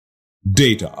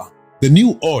Data, the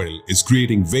new oil, is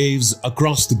creating waves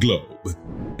across the globe.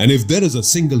 And if there is a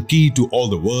single key to all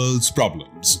the world's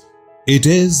problems, it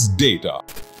is data.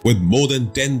 With more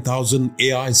than 10,000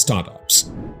 AI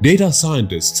startups, data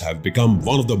scientists have become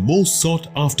one of the most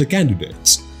sought-after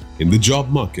candidates in the job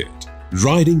market.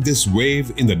 Riding this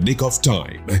wave in the nick of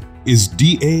time is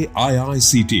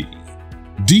DA-IICT.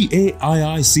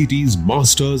 DA-IICT's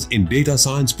Masters in Data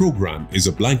Science program is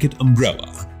a blanket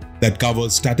umbrella that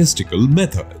covers statistical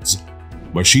methods,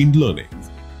 machine learning,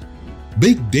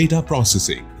 big data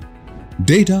processing,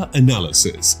 data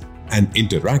analysis, and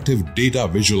interactive data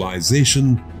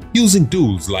visualization using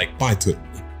tools like Python,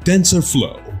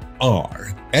 TensorFlow,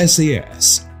 R,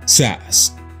 SAS,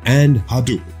 SAS, and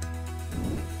Hadoop.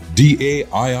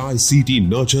 DA-IICT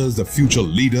nurtures the future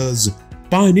leaders,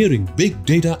 pioneering big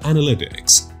data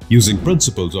analytics using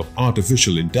principles of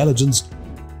artificial intelligence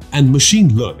and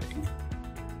machine learning,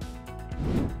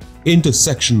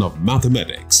 intersection of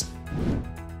mathematics,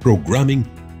 programming,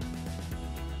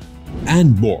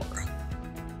 and more.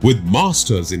 With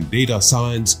Masters in Data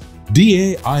Science,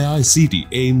 DA-IICT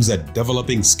aims at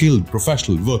developing skilled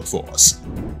professional workforce.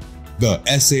 The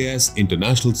SAS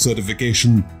International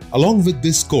certification along with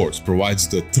this course provides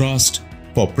the thrust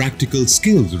for practical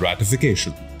skills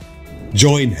ratification.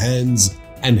 Join hands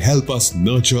and help us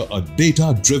nurture a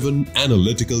data-driven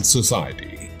analytical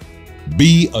society.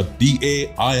 Be a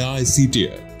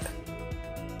DA-IICTer.